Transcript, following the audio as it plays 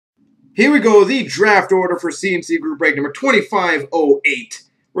Here we go, the draft order for CNC group break number 2508.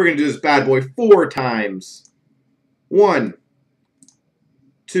 We're going to do this bad boy 4 times. 1,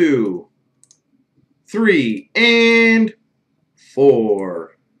 2, 3, and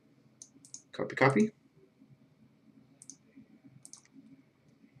 4. Copy, copy.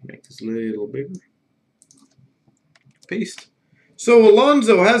 Make this a little bigger. Paste. So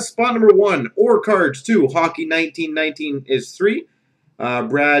Alonzo has spot number 1, Or Cards 2, Hockey 1919 is 3.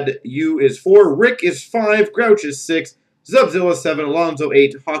 Brad U is 4, Rick is 5, Grouch is 6, Zubzilla 7, Alonzo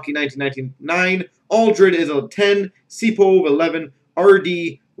 8, Hockey 1919 9, Aldred is 10, Cpove 11,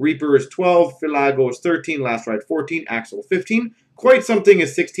 RD Reaper is 12, Filago is 13, Last Ride 14, Axel 15, Quite Something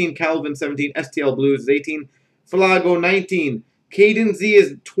is 16, Calvin 17, STL Blues is 18, Filago 19, Caden Z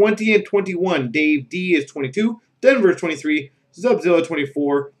is 20 and 21, Dave D is 22, Denver is 23, Zubzilla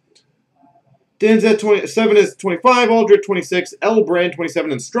 24, Dan's at 27 is 25, Aldred 26, L Brand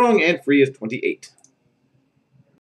 27, and Strong and Free is 28.